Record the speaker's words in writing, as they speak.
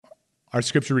Our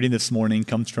scripture reading this morning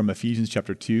comes from Ephesians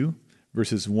chapter 2,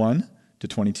 verses 1 to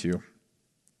 22.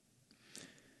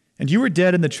 And you were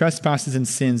dead in the trespasses and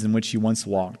sins in which you once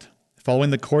walked, following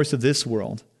the course of this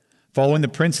world, following the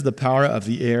prince of the power of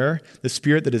the air, the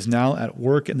spirit that is now at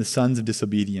work in the sons of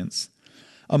disobedience,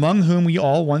 among whom we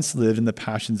all once lived in the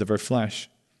passions of our flesh,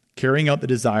 carrying out the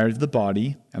desires of the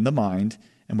body and the mind,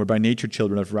 and were by nature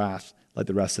children of wrath, like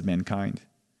the rest of mankind.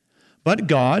 But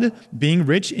God, being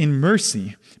rich in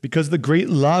mercy, because of the great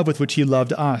love with which he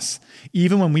loved us,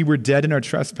 even when we were dead in our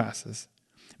trespasses,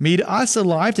 made us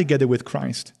alive together with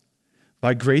Christ.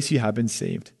 By grace you have been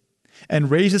saved,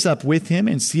 and raised us up with him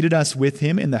and seated us with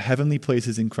him in the heavenly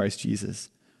places in Christ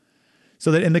Jesus, so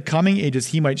that in the coming ages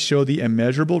he might show the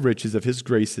immeasurable riches of his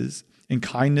graces and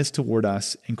kindness toward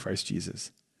us in Christ Jesus.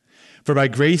 For by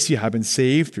grace you have been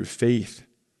saved through faith.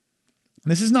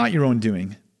 And this is not your own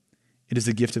doing. It is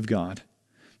a gift of God,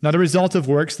 not a result of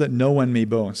works that no one may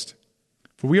boast.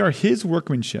 For we are his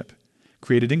workmanship,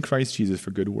 created in Christ Jesus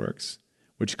for good works,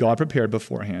 which God prepared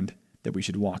beforehand that we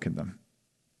should walk in them.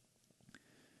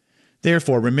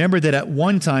 Therefore, remember that at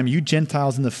one time you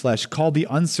Gentiles in the flesh, called the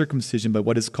uncircumcision by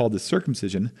what is called the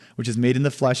circumcision, which is made in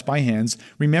the flesh by hands,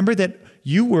 remember that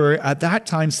you were at that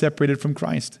time separated from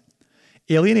Christ,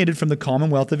 alienated from the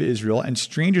commonwealth of Israel and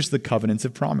strangers to the covenants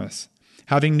of promise,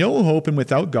 having no hope and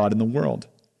without God in the world.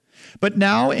 But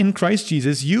now in Christ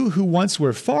Jesus, you who once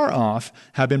were far off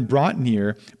have been brought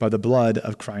near by the blood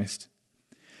of Christ.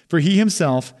 For he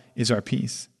himself is our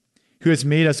peace, who has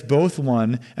made us both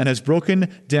one and has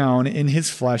broken down in his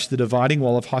flesh the dividing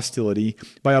wall of hostility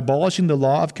by abolishing the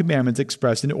law of commandments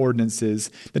expressed in ordinances,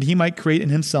 that he might create in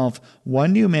himself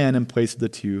one new man in place of the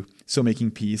two, so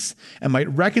making peace, and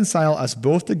might reconcile us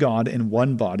both to God in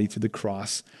one body through the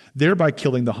cross, thereby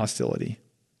killing the hostility.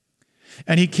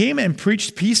 And he came and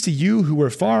preached peace to you who were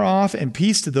far off and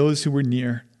peace to those who were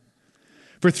near.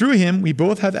 For through him we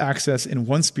both have access in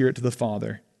one spirit to the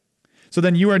Father. So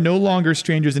then you are no longer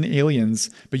strangers and aliens,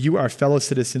 but you are fellow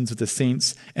citizens with the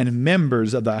saints and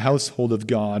members of the household of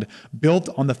God, built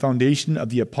on the foundation of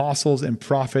the apostles and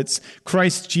prophets,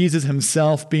 Christ Jesus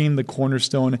himself being the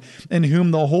cornerstone, in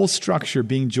whom the whole structure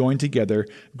being joined together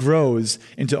grows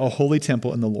into a holy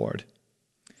temple in the Lord.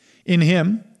 In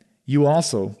him you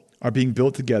also are being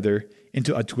built together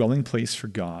into a dwelling place for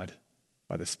God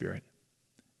by the Spirit.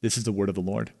 This is the word of the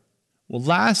Lord. Well,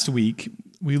 last week,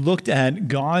 we looked at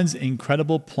God's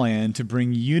incredible plan to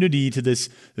bring unity to this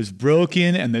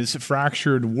broken and this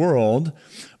fractured world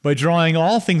by drawing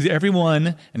all things,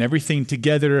 everyone, and everything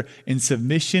together in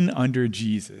submission under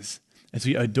Jesus, as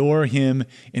we adore him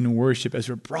in worship, as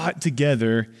we're brought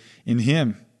together in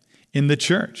him, in the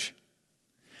church.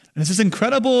 And it's this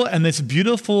incredible and this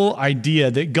beautiful idea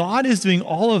that God is doing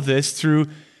all of this through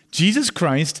Jesus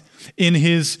Christ in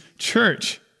his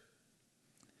church.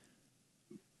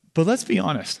 But let's be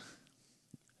honest.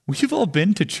 We've all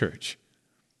been to church.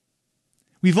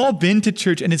 We've all been to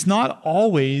church, and it's not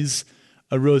always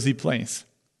a rosy place.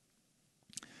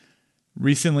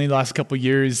 Recently, last couple of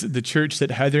years, the church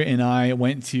that Heather and I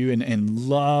went to and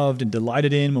loved and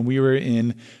delighted in when we were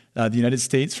in the United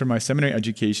States for my seminary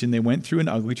education, they went through an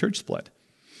ugly church split.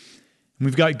 And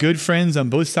we've got good friends on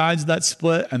both sides of that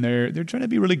split, and they're trying to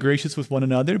be really gracious with one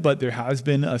another, but there has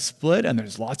been a split, and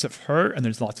there's lots of hurt, and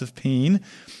there's lots of pain,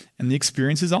 and the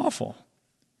experience is awful.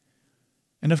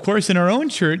 And of course, in our own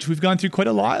church, we've gone through quite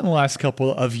a lot in the last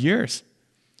couple of years.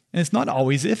 And it's not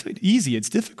always easy, it's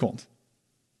difficult.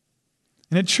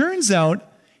 And it turns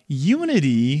out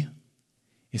unity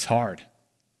is hard.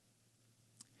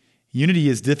 Unity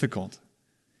is difficult.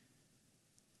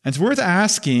 And it's worth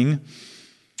asking,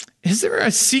 is there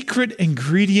a secret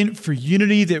ingredient for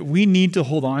unity that we need to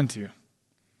hold on to?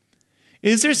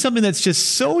 Is there something that's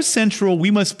just so central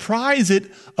we must prize it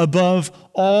above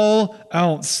all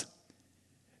else?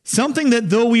 Something that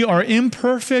though we are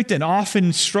imperfect and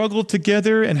often struggle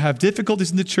together and have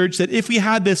difficulties in the church, that if we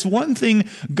had this one thing,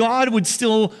 God would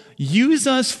still use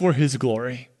us for his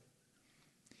glory.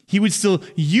 He would still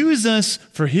use us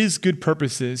for his good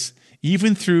purposes,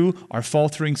 even through our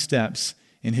faltering steps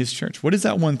in his church. What is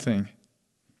that one thing?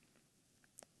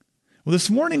 Well, this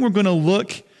morning we're going to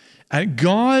look at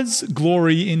God's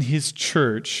glory in his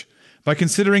church by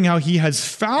considering how he has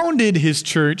founded his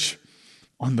church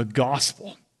on the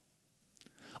gospel,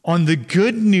 on the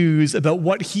good news about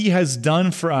what he has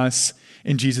done for us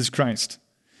in Jesus Christ.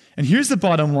 And here's the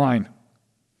bottom line.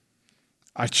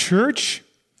 A church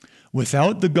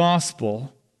without the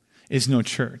gospel is no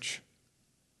church.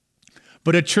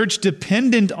 But a church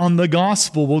dependent on the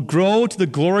gospel will grow to the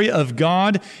glory of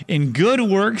God in good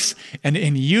works and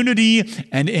in unity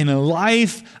and in a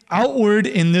life outward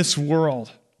in this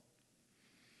world.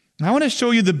 And I want to show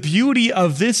you the beauty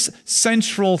of this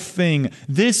central thing,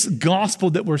 this gospel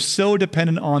that we're so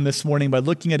dependent on this morning by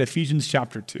looking at Ephesians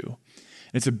chapter 2.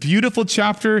 It's a beautiful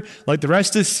chapter, like the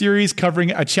rest of this series,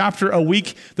 covering a chapter a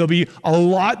week. There'll be a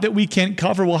lot that we can't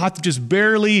cover. We'll have to just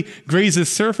barely graze the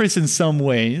surface in some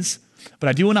ways. But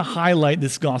I do want to highlight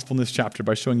this gospel in this chapter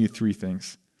by showing you three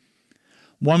things.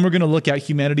 One, we're going to look at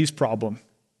humanity's problem.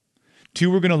 Two,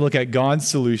 we're going to look at God's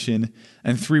solution.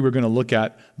 And three, we're going to look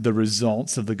at the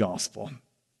results of the gospel.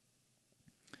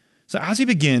 So as we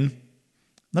begin,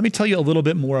 let me tell you a little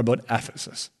bit more about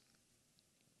Ephesus.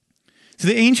 So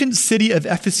the ancient city of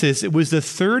Ephesus, it was the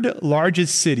third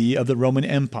largest city of the Roman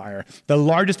Empire, the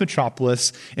largest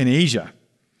metropolis in Asia.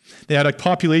 They had a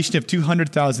population of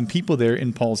 200,000 people there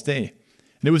in Paul's day.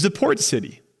 And it was a port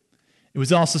city. It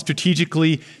was also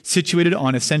strategically situated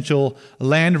on essential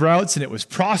land routes, and it was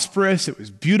prosperous, it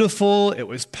was beautiful, it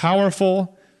was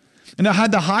powerful. And it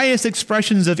had the highest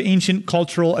expressions of ancient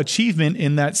cultural achievement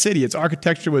in that city. Its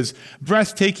architecture was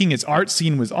breathtaking. Its art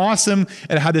scene was awesome.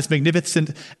 It had this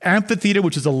magnificent amphitheater,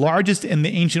 which is the largest in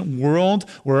the ancient world,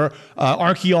 where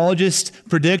archaeologists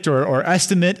predict or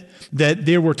estimate that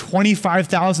there were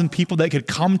 25,000 people that could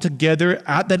come together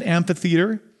at that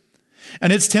amphitheater.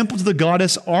 And its temple to the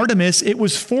goddess Artemis, it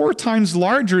was 4 times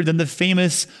larger than the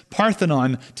famous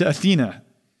Parthenon to Athena.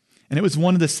 And it was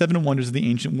one of the 7 wonders of the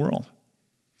ancient world.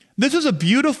 This was a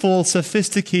beautiful,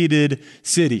 sophisticated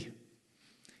city.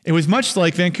 It was much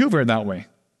like Vancouver in that way.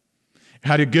 It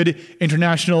had a good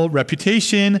international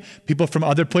reputation. People from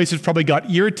other places probably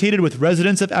got irritated with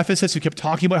residents of Ephesus who kept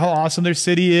talking about how awesome their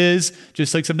city is,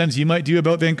 just like sometimes you might do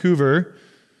about Vancouver.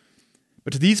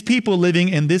 But to these people living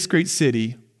in this great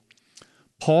city,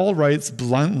 Paul writes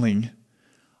bluntly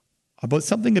about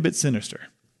something a bit sinister,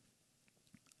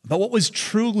 about what was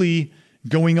truly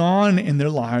going on in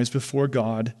their lives before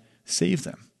God saved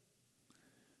them.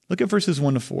 Look at verses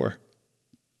 1 to 4.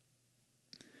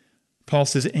 Paul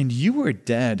says, "And you were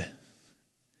dead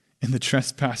in the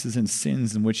trespasses and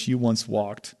sins in which you once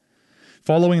walked,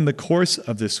 following the course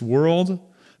of this world,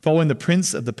 following the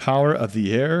prince of the power of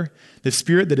the air, the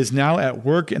spirit that is now at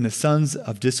work in the sons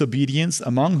of disobedience,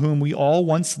 among whom we all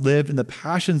once lived in the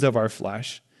passions of our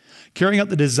flesh, carrying out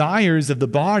the desires of the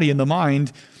body and the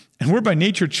mind, and we're by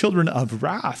nature children of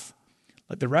wrath,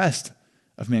 like the rest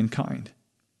of mankind."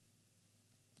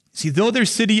 See, though their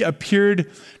city appeared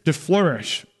to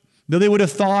flourish, though they would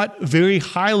have thought very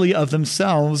highly of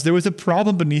themselves, there was a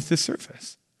problem beneath the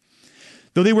surface.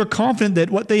 Though they were confident that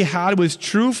what they had was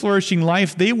true flourishing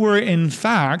life, they were in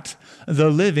fact the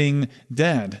living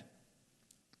dead.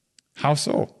 How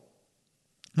so?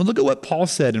 Well, look at what Paul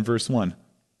said in verse 1.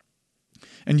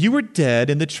 "And you were dead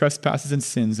in the trespasses and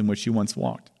sins in which you once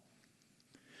walked."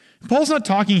 Paul's not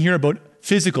talking here about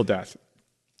physical death.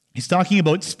 He's talking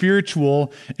about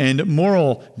spiritual and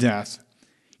moral death.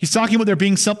 He's talking about there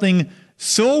being something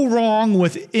so wrong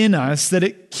within us that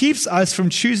it keeps us from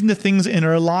choosing the things in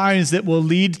our lives that will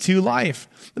lead to life.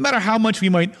 No matter how much we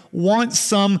might want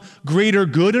some greater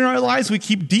good in our lives, we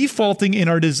keep defaulting in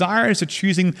our desires to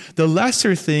choosing the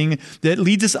lesser thing that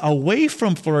leads us away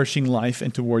from flourishing life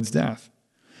and towards death.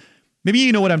 Maybe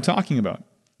you know what I'm talking about.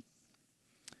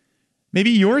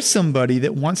 Maybe you're somebody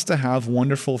that wants to have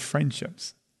wonderful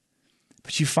friendships,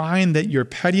 but you find that your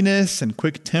pettiness and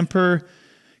quick temper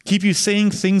keep you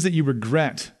saying things that you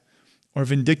regret or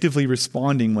vindictively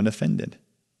responding when offended.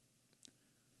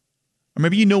 Or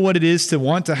maybe you know what it is to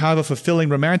want to have a fulfilling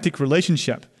romantic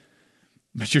relationship,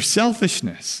 but your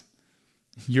selfishness,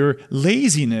 your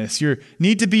laziness, your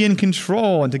need to be in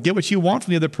control and to get what you want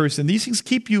from the other person, these things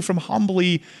keep you from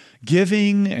humbly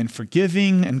giving and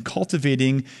forgiving and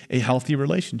cultivating a healthy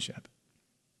relationship.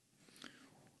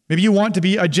 Maybe you want to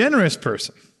be a generous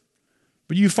person,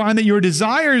 but you find that your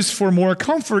desires for more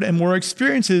comfort and more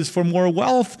experiences, for more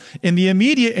wealth in the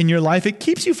immediate in your life, it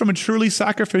keeps you from a truly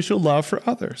sacrificial love for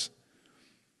others.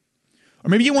 Or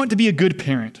maybe you want to be a good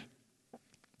parent,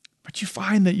 but you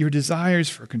find that your desires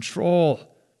for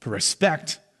control, for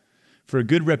respect, for a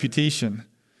good reputation,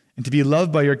 and to be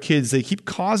loved by your kids, they keep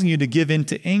causing you to give in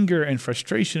to anger and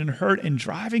frustration and hurt and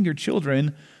driving your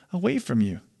children away from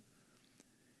you.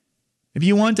 Maybe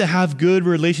you want to have good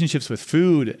relationships with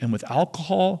food and with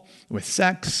alcohol, with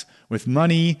sex, with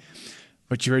money,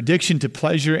 but your addiction to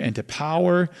pleasure and to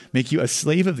power make you a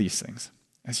slave of these things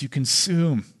as you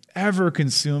consume, ever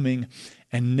consuming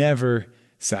and never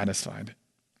satisfied.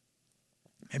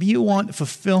 Maybe you want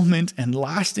fulfillment and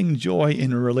lasting joy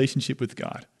in a relationship with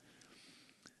God,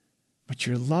 but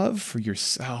your love for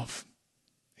yourself,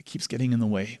 it keeps getting in the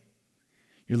way.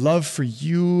 Your love for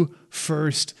you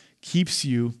first keeps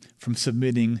you from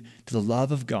submitting to the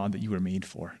love of God that you were made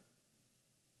for.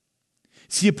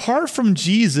 See, apart from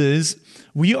Jesus,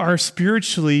 we are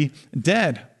spiritually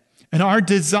dead. And our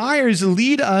desires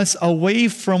lead us away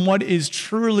from what is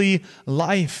truly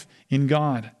life in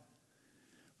God.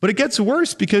 But it gets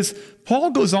worse because Paul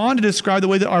goes on to describe the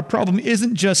way that our problem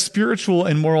isn't just spiritual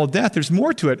and moral death. There's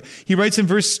more to it. He writes in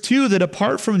verse 2 that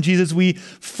apart from Jesus, we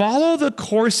follow the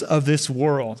course of this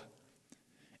world.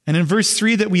 And in verse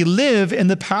 3, that we live in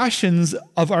the passions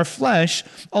of our flesh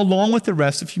along with the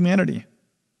rest of humanity.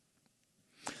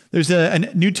 There's a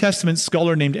New Testament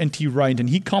scholar named N.T. Wright, and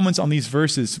he comments on these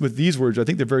verses with these words. I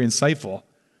think they're very insightful.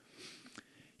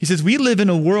 He says, we live in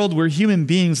a world where human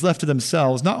beings left to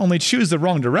themselves not only choose the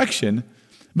wrong direction,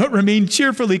 but remain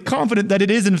cheerfully confident that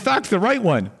it is in fact the right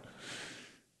one.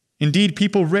 Indeed,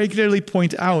 people regularly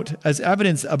point out as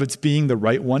evidence of its being the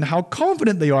right one how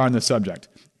confident they are on the subject.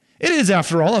 It is,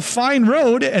 after all, a fine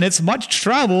road, and it's much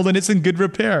traveled, and it's in good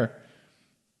repair.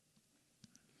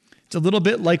 It's a little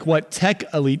bit like what tech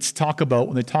elites talk about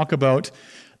when they talk about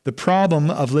the problem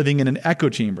of living in an echo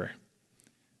chamber.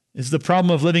 Is the problem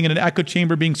of living in an echo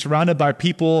chamber being surrounded by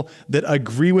people that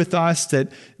agree with us, that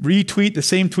retweet the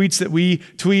same tweets that we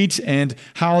tweet, and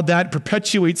how that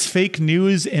perpetuates fake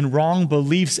news and wrong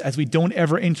beliefs as we don't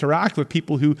ever interact with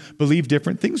people who believe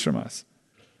different things from us.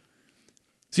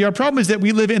 See, our problem is that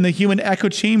we live in the human echo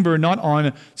chamber, not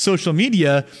on social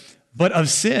media, but of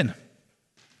sin.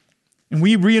 And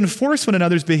we reinforce one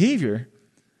another's behavior.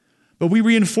 But we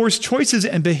reinforce choices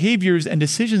and behaviors and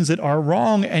decisions that are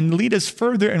wrong and lead us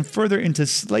further and further into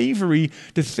slavery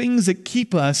to things that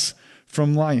keep us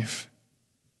from life.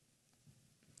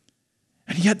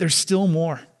 And yet there's still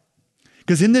more.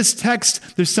 Because in this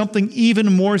text, there's something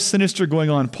even more sinister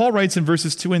going on. Paul writes in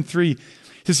verses 2 and 3, he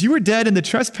says, you were dead in the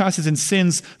trespasses and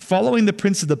sins, following the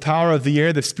prince of the power of the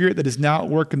air, the spirit that is now at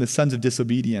work in the sons of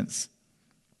disobedience.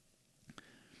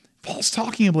 Paul's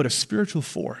talking about a spiritual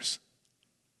force.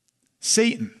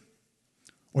 Satan,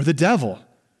 or the devil,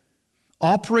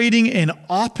 operating in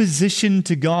opposition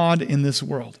to God in this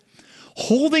world,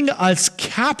 holding us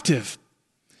captive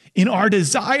in our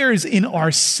desires, in our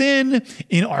sin,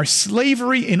 in our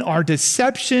slavery, in our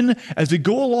deception, as we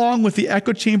go along with the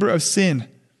echo chamber of sin.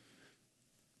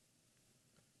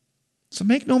 So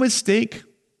make no mistake,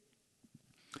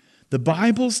 the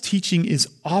Bible's teaching is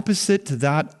opposite to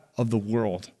that of the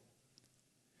world.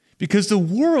 Because the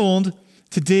world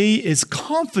today is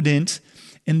confident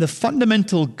in the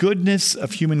fundamental goodness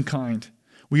of humankind.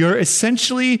 We are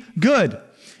essentially good.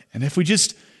 And if we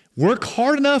just work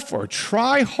hard enough or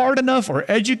try hard enough or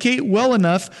educate well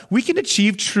enough, we can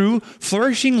achieve true,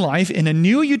 flourishing life in a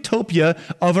new utopia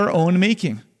of our own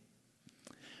making.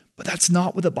 But that's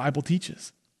not what the Bible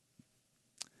teaches.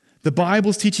 The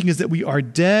Bible's teaching is that we are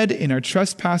dead in our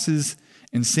trespasses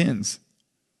and sins.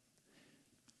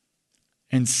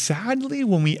 And sadly,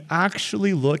 when we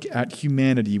actually look at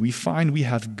humanity, we find we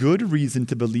have good reason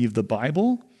to believe the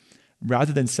Bible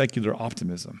rather than secular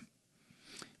optimism.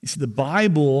 You see, the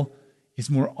Bible is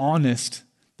more honest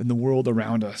than the world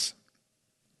around us.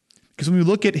 Because when we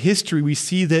look at history, we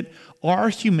see that our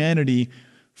humanity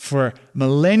for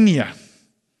millennia,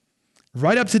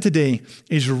 right up to today,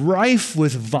 is rife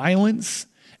with violence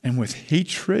and with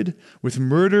hatred, with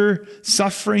murder,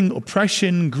 suffering,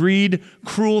 oppression, greed,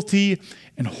 cruelty,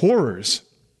 and horrors.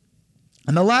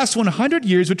 And the last 100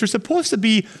 years, which are supposed to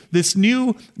be this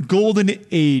new golden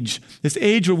age, this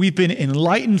age where we've been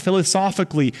enlightened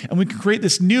philosophically, and we can create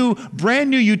this new,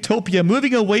 brand new utopia,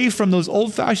 moving away from those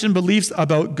old-fashioned beliefs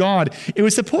about God. It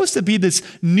was supposed to be this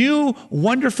new,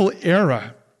 wonderful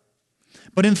era.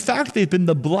 But in fact, they've been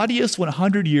the bloodiest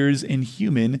 100 years in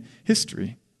human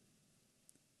history.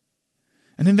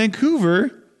 And in Vancouver,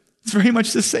 it's very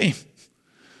much the same.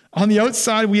 On the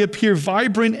outside, we appear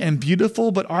vibrant and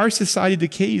beautiful, but our society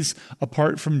decays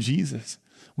apart from Jesus.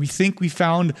 We think we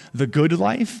found the good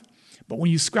life, but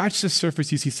when you scratch the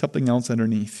surface, you see something else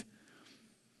underneath.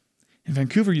 In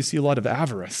Vancouver, you see a lot of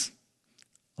avarice,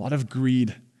 a lot of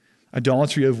greed,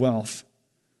 idolatry of wealth,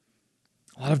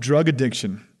 a lot of drug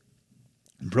addiction,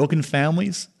 broken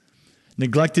families,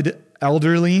 neglected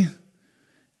elderly,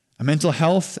 a mental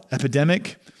health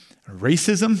epidemic,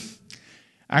 racism.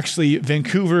 Actually,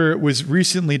 Vancouver was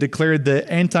recently declared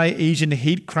the anti-Asian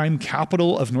hate crime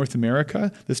capital of North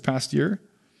America this past year.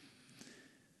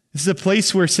 This is a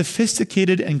place where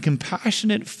sophisticated and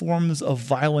compassionate forms of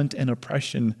violence and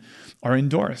oppression are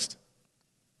endorsed.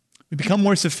 We become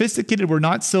more sophisticated, we're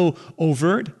not so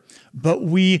overt, but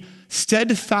we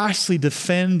steadfastly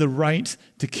defend the right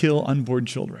to kill unborn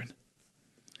children.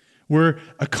 We're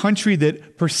a country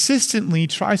that persistently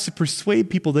tries to persuade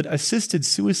people that assisted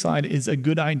suicide is a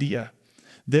good idea,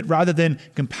 that rather than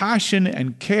compassion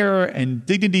and care and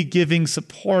dignity-giving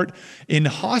support in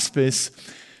hospice,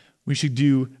 we should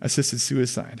do assisted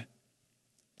suicide.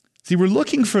 See, we're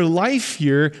looking for life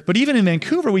here, but even in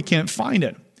Vancouver, we can't find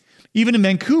it. Even in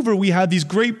Vancouver, we have these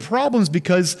great problems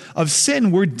because of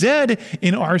sin. We're dead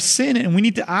in our sin, and we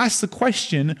need to ask the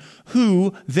question,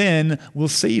 who then will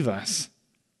save us?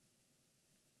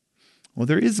 Well,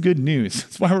 there is good news.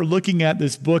 That's why we're looking at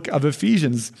this book of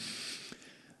Ephesians.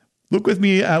 Look with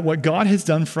me at what God has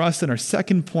done for us in our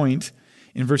second point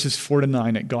in verses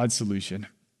 4-9 at God's solution.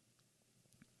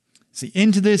 See,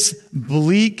 into this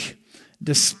bleak,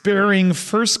 despairing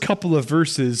first couple of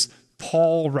verses,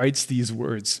 Paul writes these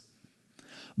words.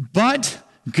 But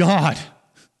God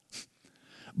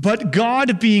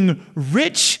being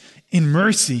rich in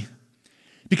mercy,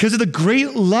 because of the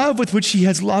great love with which he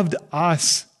has loved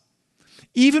us,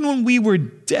 even when we were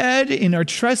dead in our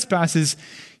trespasses,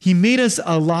 he made us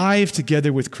alive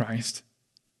together with Christ.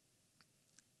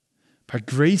 By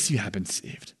grace you have been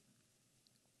saved.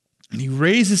 And he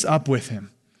raised us up with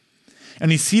him. And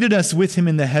he seated us with him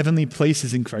in the heavenly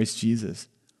places in Christ Jesus,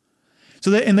 so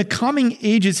that in the coming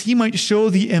ages he might show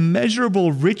the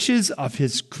immeasurable riches of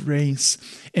his grace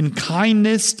and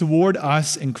kindness toward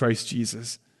us in Christ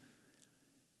Jesus.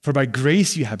 For by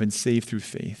grace you have been saved through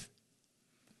faith.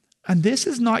 And this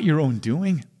is not your own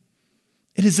doing.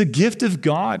 It is a gift of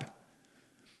God,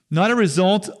 not a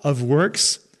result of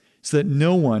works, so that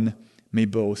no one may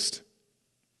boast.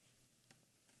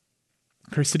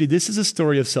 Christ City, this is a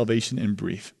story of salvation in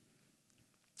brief.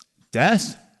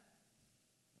 Death,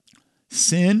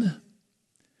 sin,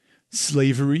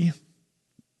 slavery,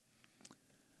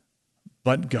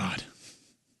 but God.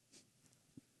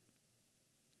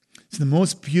 It's the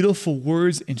most beautiful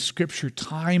words in Scripture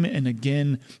time and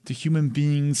again to human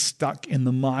beings stuck in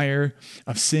the mire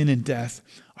of sin and death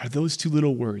are those two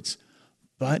little words,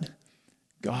 but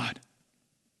God.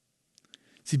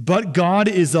 See, but God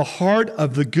is the heart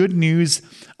of the good news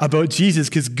about Jesus,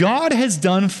 because God has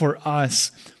done for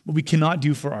us what we cannot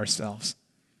do for ourselves.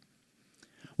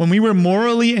 When we were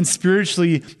morally and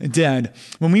spiritually dead,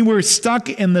 when we were stuck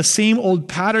in the same old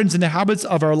patterns and habits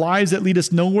of our lives that lead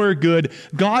us nowhere good,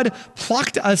 God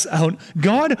plucked us out.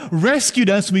 God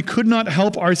rescued us. We could not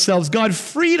help ourselves. God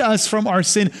freed us from our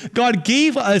sin. God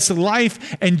gave us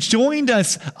life and joined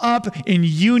us up in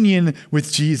union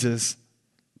with Jesus.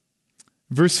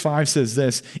 Verse 5 says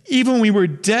this, even when we were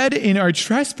dead in our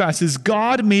trespasses,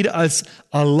 God made us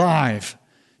alive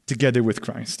together with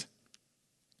Christ.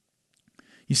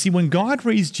 You see, when God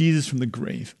raised Jesus from the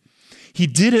grave, he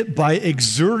did it by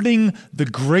exerting the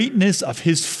greatness of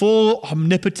his full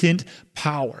omnipotent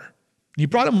power. He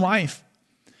brought him life.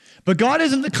 But God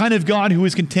isn't the kind of God who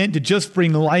is content to just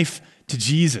bring life to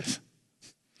Jesus.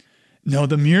 No,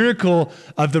 the miracle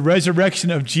of the resurrection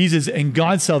of Jesus and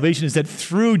God's salvation is that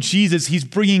through Jesus, he's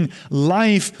bringing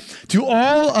life to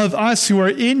all of us who are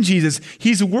in Jesus.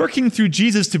 He's working through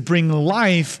Jesus to bring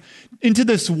life into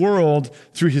this world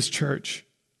through his church.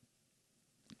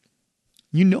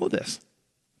 You know this.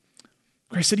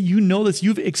 Christ said, you know this.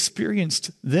 You've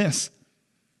experienced this.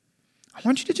 I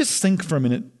want you to just think for a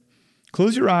minute.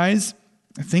 Close your eyes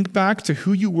and think back to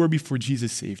who you were before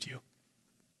Jesus saved you.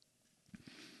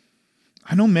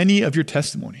 I know many of your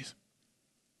testimonies.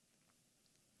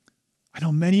 And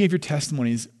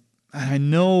I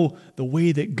know the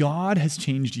way that God has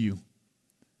changed you.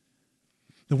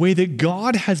 The way that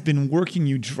God has been working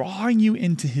you, drawing you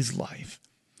into his life.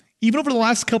 Even over the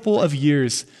last couple of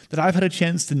years that I've had a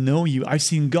chance to know you, I've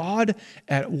seen God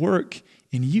at work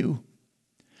in you,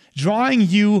 drawing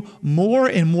you more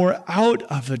and more out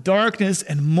of the darkness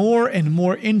and more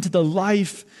into the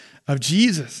life of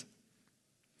Jesus.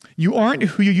 You aren't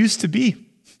who you used to be.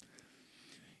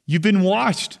 You've been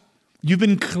washed. You've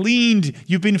been cleaned.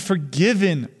 You've been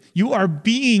forgiven. You are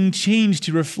being changed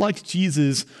to reflect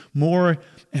Jesus more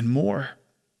and more.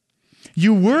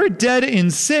 You were dead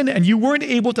in sin and you weren't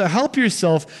able to help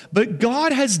yourself, but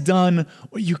God has done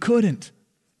what you couldn't.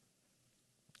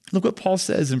 Look what Paul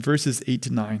says in verses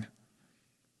 8-9.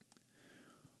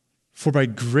 For by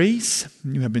grace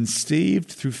you have been saved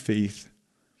through faith.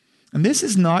 And this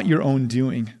is not your own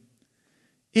doing.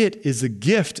 It is a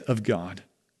gift of God,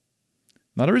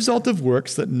 not a result of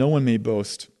works that no one may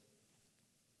boast.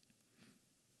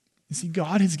 You see,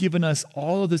 God has given us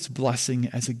all of this blessing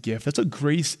as a gift. That's what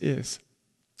grace is.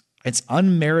 It's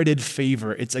unmerited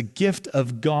favor. It's a gift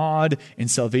of God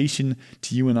and salvation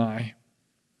to you and I.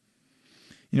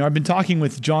 You know, I've been talking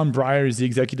with John Breyer, who's the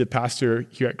executive pastor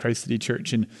here at Christ City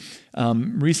Church, and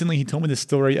recently he told me the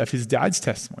story of his dad's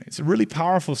testimony. It's a really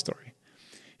powerful story.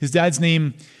 His dad's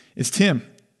name is Tim.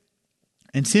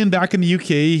 And Tim, back in the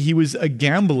UK, he was a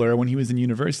gambler when he was in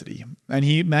university. And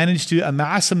he managed to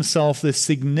amass himself this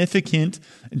significant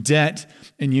debt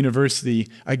in university,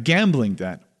 a gambling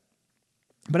debt.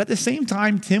 But at the same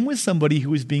time, Tim was somebody who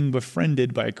was being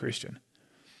befriended by a Christian.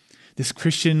 This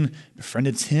Christian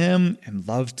befriended Tim and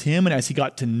loved Tim. And as he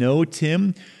got to know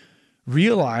Tim,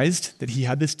 realized that he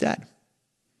had this debt.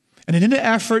 And in an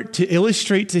effort to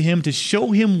illustrate to him, to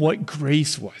show him what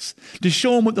grace was, to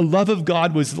show him what the love of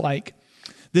God was like,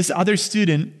 this other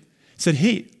student said,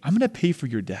 hey, I'm going to pay for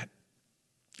your debt.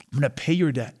 I'm going to pay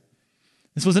your debt.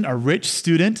 This wasn't a rich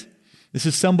student. This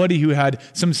is somebody who had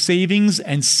some savings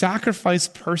and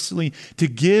sacrificed personally to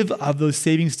give of those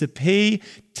savings to pay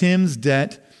Tim's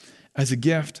debt as a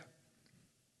gift.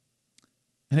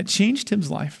 And it changed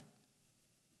Tim's life.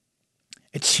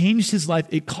 It changed his life.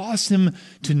 It caused him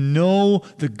to know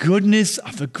the goodness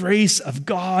of the grace of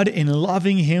God in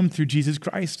loving him through Jesus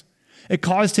Christ. It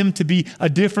caused him to be a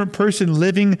different person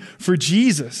living for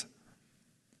Jesus.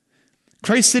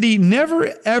 Christ City,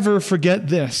 never ever forget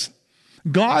this.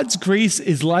 God's grace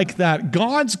is like that.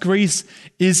 God's grace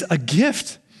is a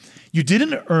gift. You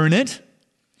didn't earn it.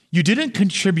 You didn't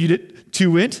contribute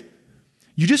to it.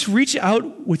 You just reach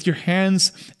out with your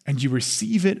hands and you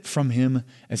receive it from him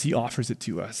as he offers it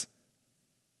to us.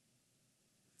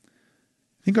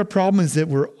 I think our problem is that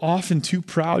we're often too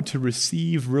proud to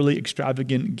receive really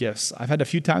extravagant gifts. I've had a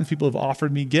few times people have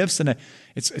offered me gifts and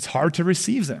it's hard to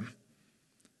receive them.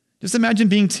 Just imagine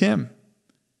being Tim.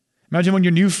 Imagine when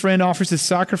your new friend offers to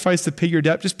sacrifice to pay your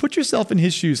debt. Just put yourself in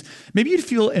his shoes. Maybe you'd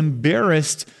feel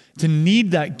embarrassed to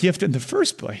need that gift in the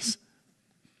first place.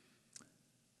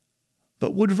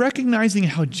 But would recognizing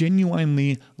how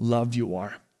genuinely loved you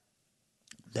are,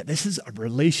 that this is a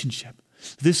relationship,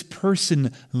 this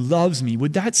person loves me,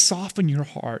 would that soften your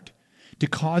heart to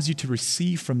cause you to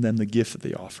receive from them the gift that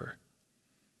they offer?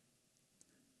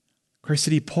 Christ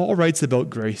City, Paul writes about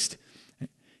grace.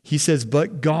 He says,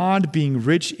 but God being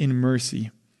rich in mercy,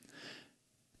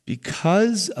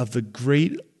 because of the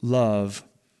great love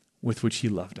with which he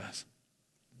loved us.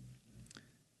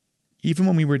 Even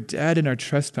when we were dead in our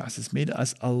trespasses, made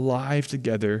us alive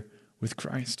together with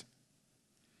Christ.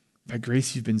 By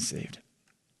grace you've been saved.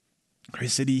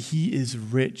 Christ City, he is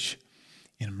rich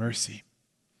in mercy.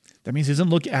 That means he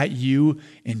doesn't look at you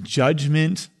in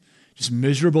judgment, just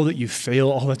miserable that you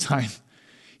fail all the time.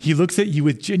 He looks at you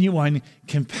with genuine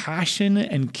compassion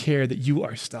and care that you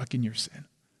are stuck in your sin.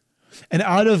 And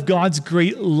out of God's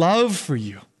great love for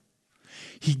you,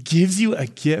 he gives you a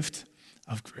gift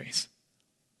of grace,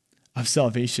 of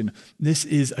salvation. This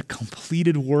is a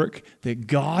completed work that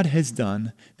God has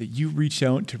done that you reach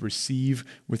out to receive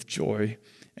with joy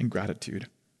and gratitude.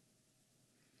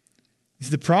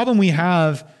 The problem we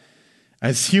have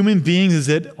as human beings is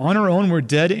that on our own we're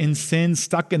dead in sin,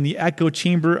 stuck in the echo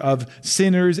chamber of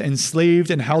sinners, enslaved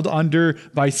and held under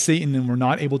by Satan, and we're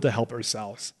not able to help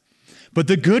ourselves. But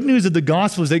the good news of the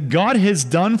gospel is that God has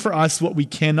done for us what we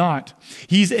cannot.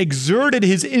 He's exerted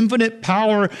his infinite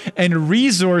power and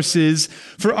resources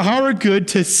for our good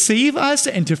to save us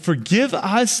and to forgive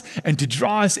us and to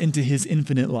draw us into his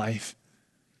infinite life.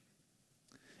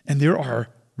 And there are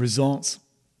results.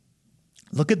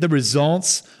 Look at the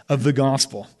results of the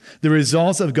gospel, the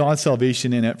results of God's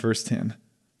salvation in at verse 10.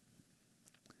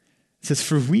 It says,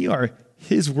 for we are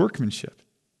his workmanship.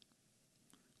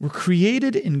 We're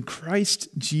created in Christ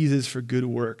Jesus for good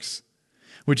works,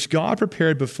 which God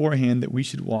prepared beforehand that we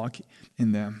should walk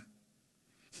in them.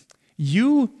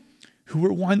 You who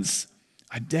were once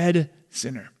a dead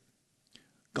sinner,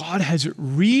 God has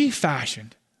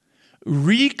refashioned,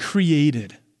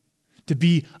 recreated to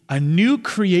be a new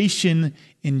creation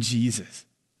in Jesus.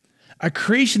 A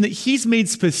creation that he's made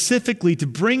specifically to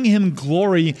bring him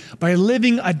glory by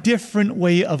living a different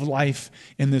way of life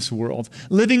in this world.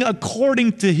 Living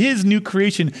according to his new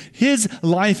creation, his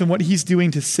life and what he's doing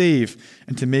to save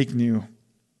and to make new.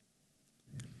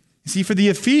 You see, for the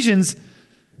Ephesians,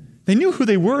 they knew who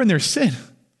they were in their sin.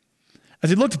 As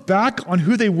they looked back on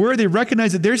who they were, they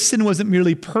recognized that their sin wasn't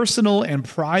merely personal and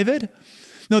private.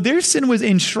 No, their sin was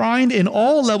enshrined in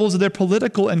all levels of their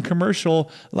political and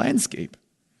commercial landscape.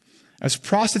 As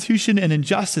prostitution and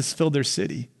injustice filled their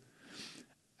city.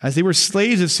 As they were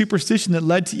slaves of superstition that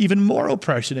led to even more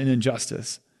oppression and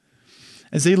injustice.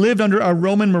 As they lived under a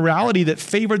Roman morality that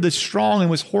favored the strong and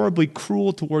was horribly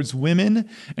cruel towards women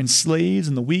and slaves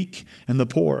and the weak and the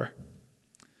poor.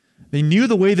 They knew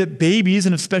the way that babies,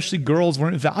 and especially girls,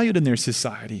 weren't valued in their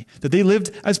society, that they lived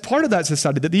as part of that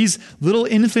society, that these little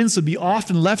infants would be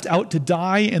often left out to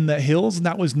die in the hills, and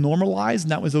that was normalized,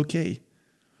 and that was okay.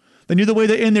 They knew the way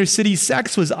that in their city,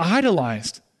 sex was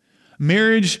idolized.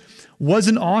 Marriage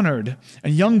wasn't honored,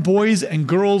 and young boys and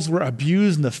girls were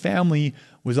abused, and the family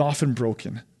was often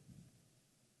broken.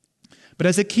 But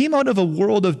as it came out of a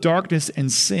world of darkness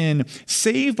and sin,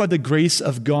 saved by the grace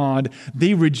of God,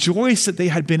 they rejoiced that they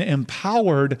had been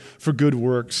empowered for good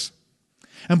works.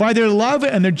 And by their love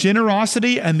and their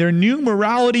generosity and their new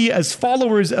morality as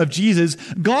followers of Jesus,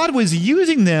 God was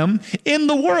using them in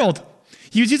the world.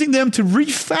 He was using them to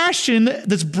refashion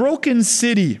this broken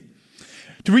city,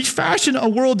 to refashion a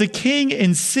world decaying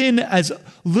in sin as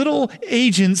little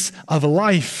agents of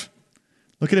life.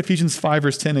 Look at Ephesians 5,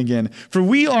 verse 10 again. For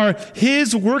we are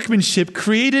his workmanship,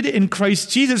 created in Christ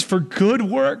Jesus for good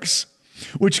works,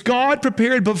 which God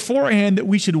prepared beforehand that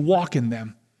we should walk in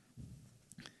them.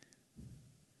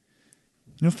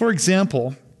 For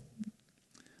example,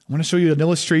 I want to show you an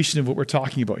illustration of what we're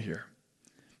talking about here.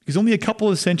 Because only a couple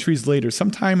of centuries later,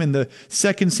 sometime in the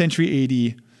 2nd century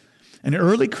AD, an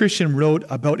early Christian wrote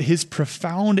about his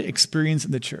profound experience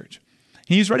in the church.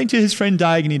 He was writing to his friend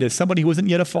Diognetus, somebody who wasn't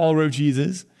yet a follower of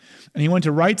Jesus, and he wanted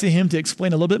to write to him to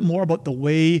explain a little bit more about the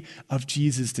way of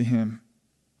Jesus to him.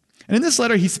 And in this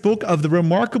letter, he spoke of the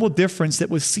remarkable difference that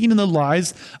was seen in the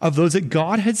lives of those that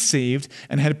God had saved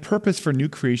and had purpose for new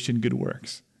creation, good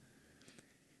works.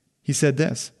 He said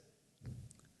this,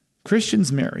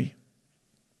 Christians marry,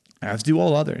 as do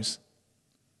all others.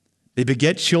 They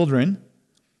beget children,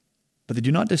 but they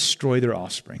do not destroy their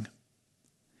offspring.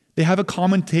 They have a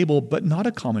common table, but not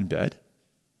a common bed.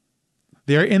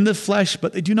 They are in the flesh,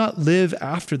 but they do not live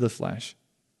after the flesh.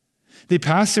 They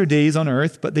pass their days on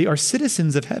earth, but they are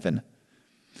citizens of heaven.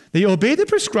 They obey the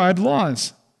prescribed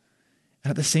laws,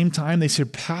 and at the same time, they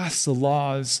surpass the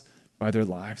laws by their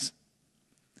lives.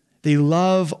 They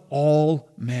love all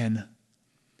men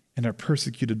and are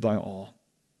persecuted by all.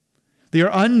 They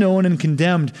are unknown and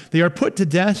condemned. They are put to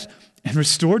death and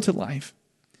restored to life.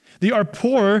 They are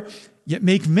poor, yet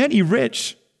make many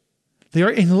rich. They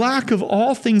are in lack of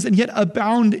all things and yet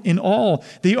abound in all.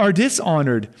 They are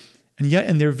dishonored, and yet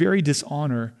in their very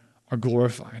dishonor are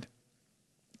glorified.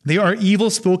 They are evil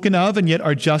spoken of and yet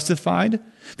are justified.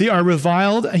 They are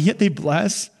reviled and yet they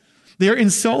bless. They are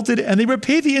insulted and they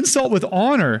repay the insult with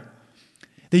honor.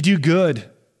 They do good,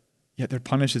 yet they're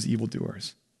punished as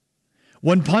evildoers.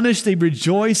 When punished, they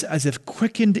rejoice as if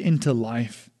quickened into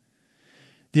life.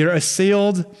 They are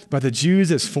assailed by the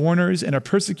Jews as foreigners and are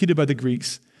persecuted by the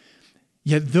Greeks.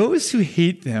 Yet those who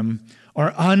hate them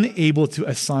are unable to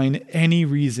assign any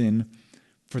reason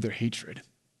for their hatred.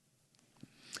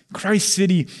 Christ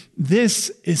City, this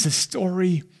is the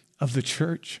story of the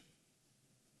church.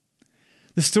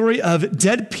 The story of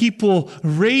dead people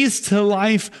raised to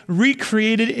life,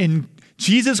 recreated in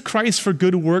Jesus Christ for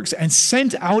good works, and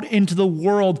sent out into the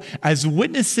world as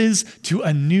witnesses to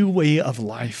a new way of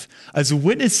life, as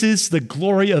witnesses to the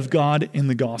glory of God in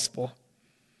the gospel.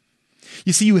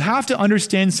 You see, you have to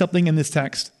understand something in this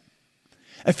text.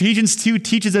 Ephesians 2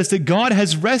 teaches us that God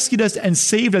has rescued us and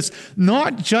saved us,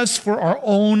 not just for our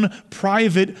own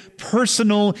private,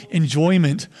 personal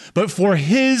enjoyment, but for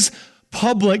his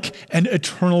public and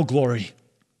eternal glory.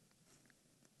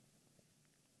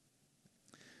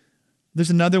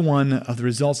 There's another one of the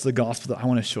results of the gospel that I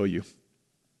want to show you.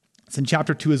 It's in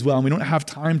chapter 2 as well, and we don't have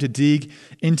time to dig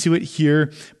into it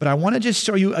here, but I want to just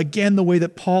show you again the way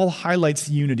that Paul highlights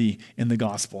unity in the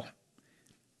gospel.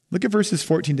 Look at verses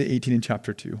 14 to 18 in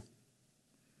chapter 2.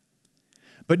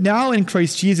 But now in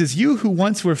Christ Jesus, you who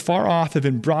once were far off have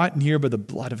been brought near by the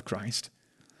blood of Christ.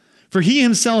 For he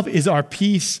himself is our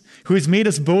peace, who has made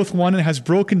us both one and has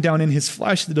broken down in his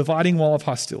flesh the dividing wall of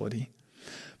hostility,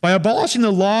 by abolishing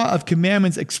the law of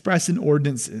commandments expressed in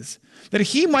ordinances, that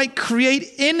he might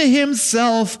create in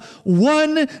himself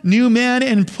one new man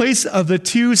in place of the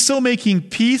two, so making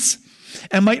peace,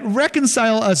 and might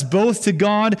reconcile us both to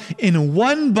God in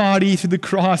one body through the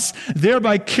cross,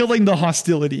 thereby killing the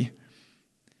hostility.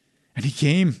 And he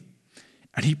came,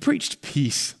 and he preached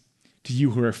peace to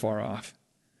you who are far off,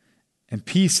 and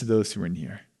peace to those who are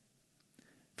near.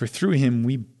 For through him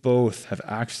we both have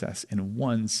access in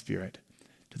one Spirit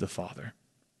to the Father.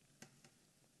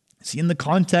 See, in the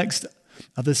context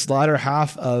of this latter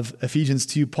half of Ephesians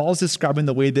 2, Paul's describing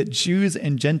the way that Jews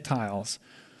and Gentiles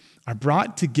are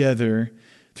brought together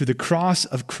through the cross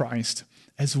of Christ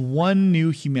as one new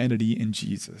humanity in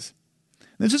Jesus.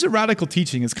 This is a radical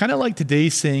teaching. It's kind of like today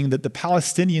saying that the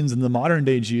Palestinians and the modern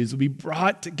day Jews will be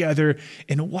brought together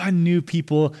in one new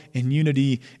people in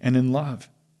unity and in love.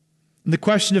 And the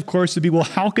question, of course, would be, well,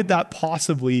 how could that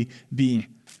possibly be?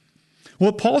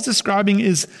 What Paul's describing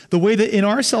is the way that in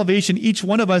our salvation, each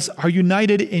one of us are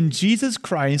united in Jesus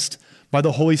Christ by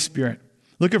the Holy Spirit.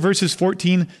 Look at verses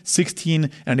 14,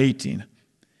 16, and 18.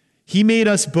 He made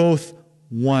us both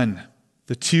one.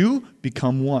 The two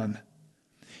become one.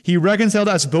 He reconciled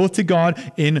us both to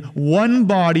God in one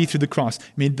body through the cross,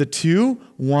 made the two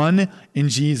one in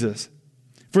Jesus.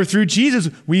 For through Jesus,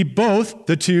 we both,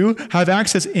 the two, have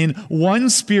access in one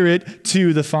Spirit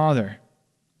to the Father.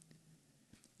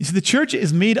 You see, the church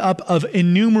is made up of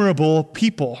innumerable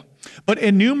people, but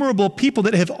innumerable people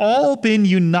that have all been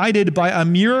united by a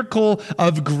miracle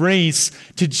of grace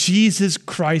to Jesus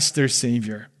Christ, their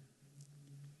Savior.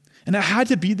 And it had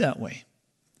to be that way.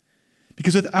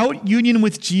 Because without union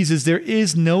with Jesus, there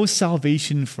is no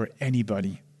salvation for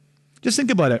anybody. Just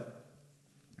think about it.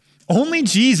 Only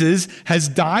Jesus has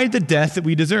died the death that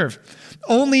we deserve.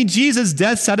 Only Jesus'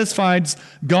 death satisfies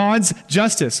God's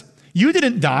justice. You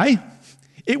didn't die.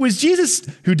 It was Jesus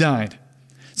who died.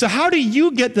 So how do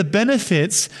you get the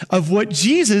benefits of what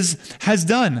Jesus has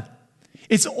done?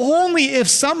 It's only if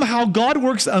somehow God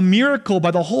works a miracle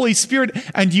by the Holy Spirit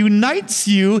and unites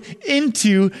you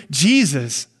into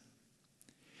Jesus.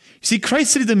 See,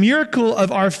 Christ said the miracle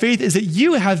of our faith is that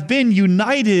you have been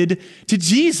united to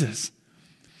Jesus.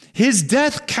 His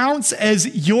death counts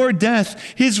as your death.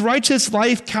 His righteous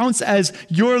life counts as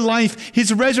your life.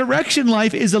 His resurrection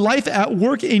life is a life at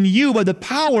work in you by the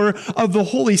power of the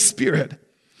Holy Spirit.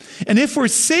 And if we're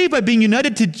saved by being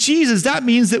united to Jesus, that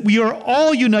means that we are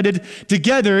all united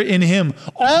together in Him.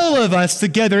 All of us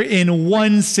together in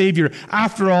one Savior.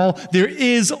 After all, there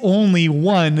is only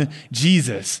one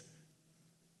Jesus.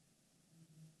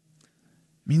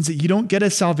 It means that you don't get a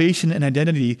salvation and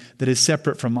identity that is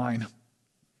separate from mine.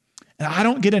 And I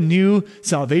don't get a new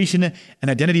salvation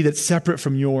and identity that's separate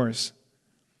from yours.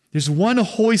 There's one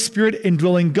Holy Spirit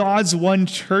indwelling God's one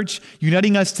church,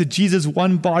 uniting us to Jesus'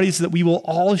 one body so that we will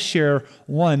all share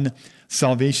one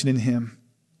salvation in Him.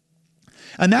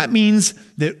 And that means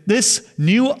that this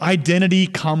new identity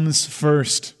comes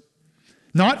first.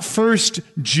 Not first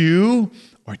Jew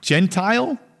or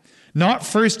Gentile, not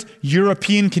first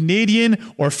European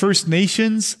Canadian or First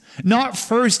Nations, not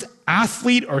first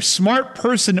athlete or smart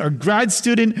person or grad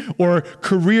student or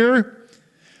career,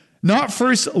 not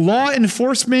first law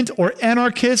enforcement or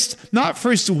anarchist, not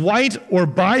first white or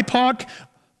BIPOC,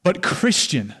 but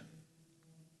Christian.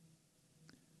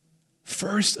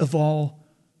 First of all,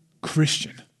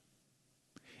 Christian.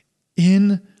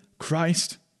 In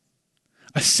Christ,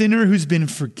 a sinner who's been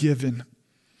forgiven,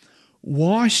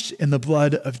 washed in the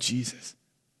blood of Jesus,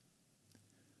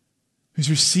 who's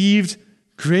received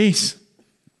grace,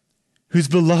 who's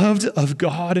beloved of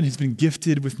God and has been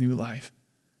gifted with new life.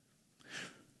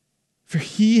 For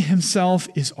He Himself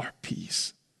is our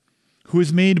peace, who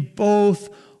has made both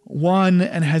one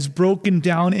and has broken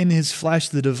down in His flesh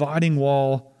the dividing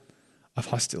wall of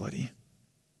hostility.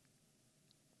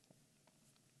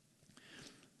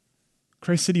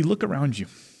 Christ City, look around you.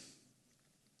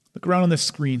 Look around on the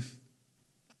screen.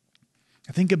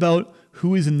 Think about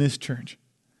who is in this church.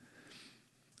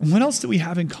 And what else do we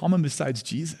have in common besides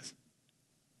Jesus?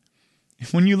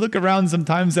 When you look around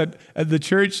sometimes at the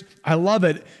church, I love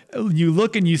it. You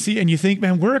look and you see and you think,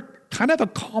 man, we're kind of a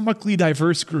comically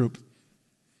diverse group.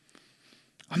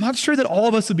 I'm not sure that all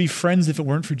of us would be friends if it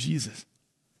weren't for Jesus.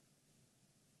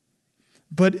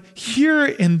 But here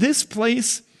in this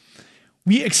place,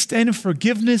 we extend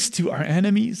forgiveness to our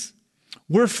enemies.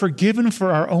 We're forgiven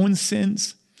for our own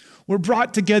sins. We're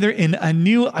brought together in a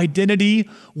new identity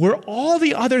where all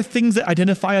the other things that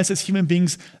identify us as human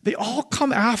beings, they all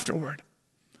come afterward.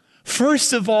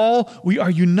 First of all, we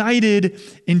are united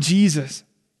in Jesus.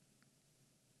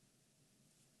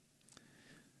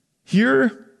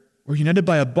 Here, we're united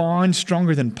by a bond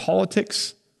stronger than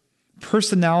politics,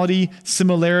 personality,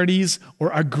 similarities,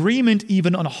 or agreement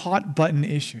even on hot button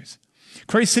issues.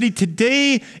 Christ City,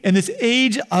 today in this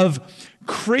age of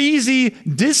crazy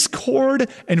discord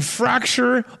and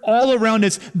fracture all around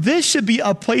us, this should be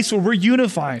a place where we're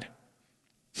unified.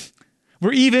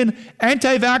 Where even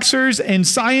anti-vaxxers and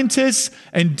scientists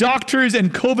and doctors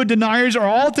and COVID deniers are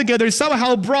all together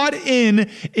somehow brought in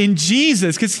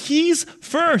Jesus because He's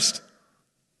first.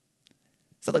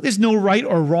 It's not like there's no right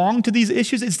or wrong to these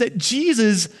issues. It's that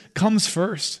Jesus comes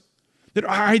first. That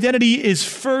our identity is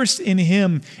first in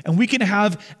Him. And we can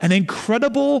have an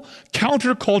incredible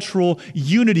countercultural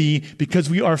unity because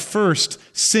we are first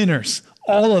sinners.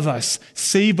 All of us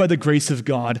saved by the grace of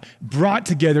God, brought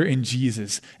together in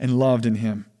Jesus and loved in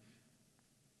Him.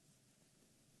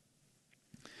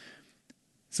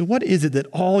 So what is it that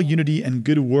all unity and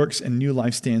good works and new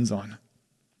life stands on?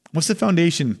 What's the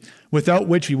foundation without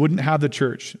which we wouldn't have the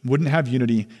church, wouldn't have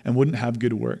unity, and wouldn't have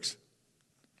good works?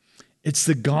 It's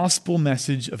the gospel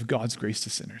message of God's grace to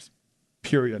sinners.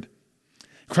 Period.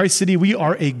 Christ City, we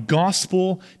are a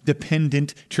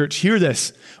gospel-dependent church. Hear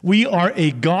this. We are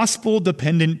a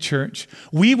gospel-dependent church.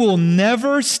 We will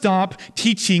never stop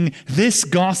teaching this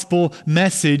gospel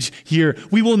message here.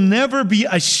 We will never be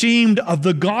ashamed of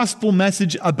the gospel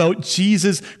message about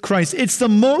Jesus Christ. It's the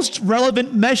most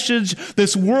relevant message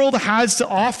this world has to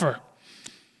offer.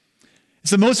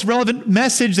 It's the most relevant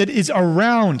message that is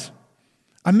around.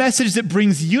 A message that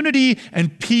brings unity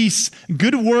and peace,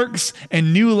 good works,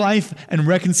 and new life and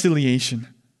reconciliation.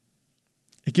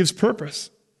 It gives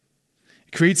purpose.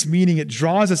 It creates meaning. It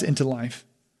draws us into life.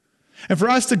 And for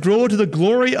us to grow to the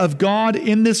glory of God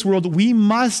in this world, we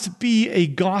must be a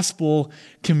gospel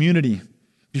community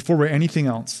before we're anything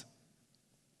else.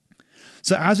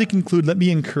 So as we conclude, let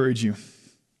me encourage you.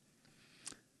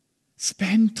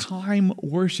 Spend time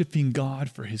worshiping God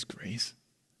for his grace.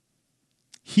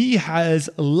 He has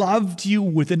loved you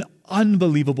with an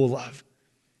unbelievable love.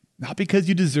 Not because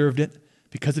you deserved it,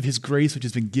 because of his grace which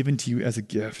has been given to you as a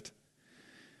gift.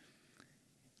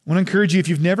 I want to encourage you, if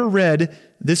you've never read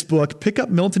this book, pick up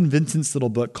Milton Vincent's little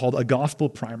book called A Gospel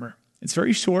Primer. It's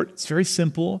very short, it's very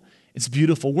simple, it's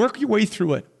beautiful. Work your way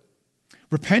through it.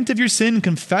 Repent of your sin,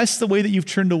 confess the way that you've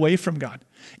turned away from God.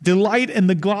 Delight in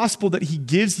the gospel that he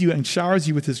gives you and showers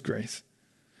you with his grace.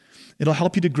 It'll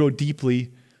help you to grow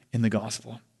deeply in the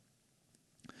gospel.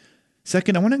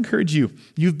 Second, I want to encourage you.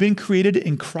 You've been created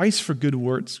in Christ for good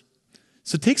works.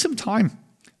 So take some time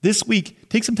this week.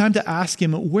 Take some time to ask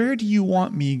him, where do you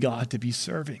want me, God, to be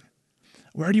serving?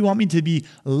 Where do you want me to be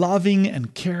loving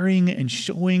and caring and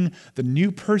showing the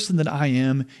new person that I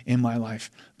am in my life,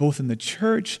 both in the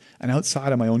church and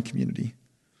outside of my own community?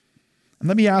 And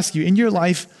let me ask you, in your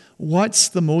life, what's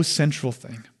the most central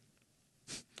thing?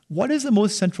 What is the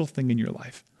most central thing in your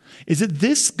life? Is it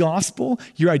this gospel,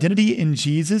 your identity in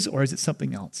Jesus, or is it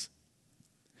something else?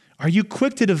 Are you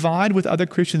quick to divide with other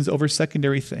Christians over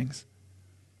secondary things?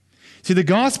 See, the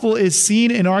gospel is seen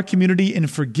in our community in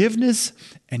forgiveness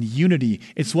and unity.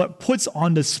 It's what puts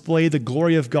on display the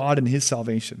glory of God and his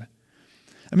salvation.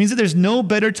 It means that there's no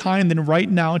better time than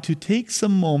right now to take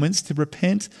some moments to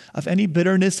repent of any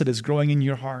bitterness that is growing in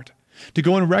your heart, to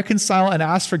go and reconcile and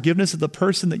ask forgiveness of the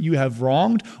person that you have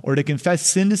wronged, or to confess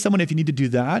sin to someone if you need to do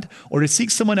that, or to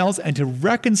seek someone else and to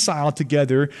reconcile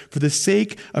together for the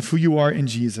sake of who you are in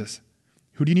Jesus.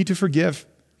 Who do you need to forgive?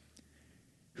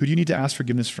 Who do you need to ask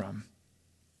forgiveness from?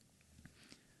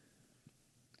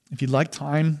 If you'd like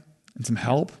time and some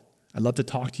help, I'd love to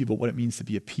talk to you about what it means to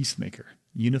be a peacemaker,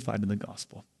 unified in the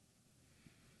gospel.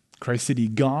 Christ City,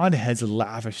 God has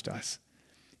lavished us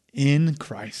in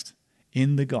Christ,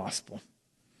 in the gospel.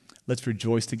 Let's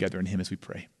rejoice together in him as we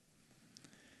pray.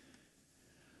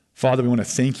 Father, we want to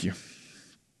thank you.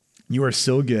 You are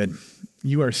so good.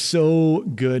 You are so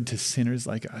good to sinners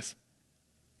like us.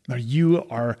 Lord, you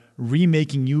are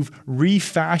remaking, you've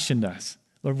refashioned us.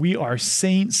 Lord, we are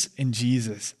saints in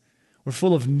Jesus. We're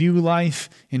full of new life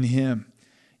in him.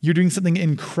 You're doing something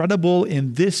incredible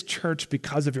in this church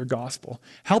because of your gospel.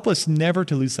 Help us never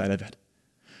to lose sight of it.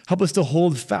 Help us to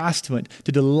hold fast to it,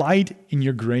 to delight in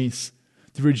your grace,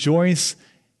 to rejoice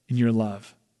in your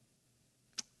love.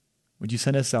 Would you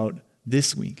send us out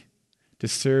this week to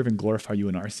serve and glorify you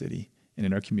in our city and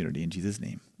in our community? In Jesus'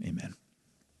 name, amen.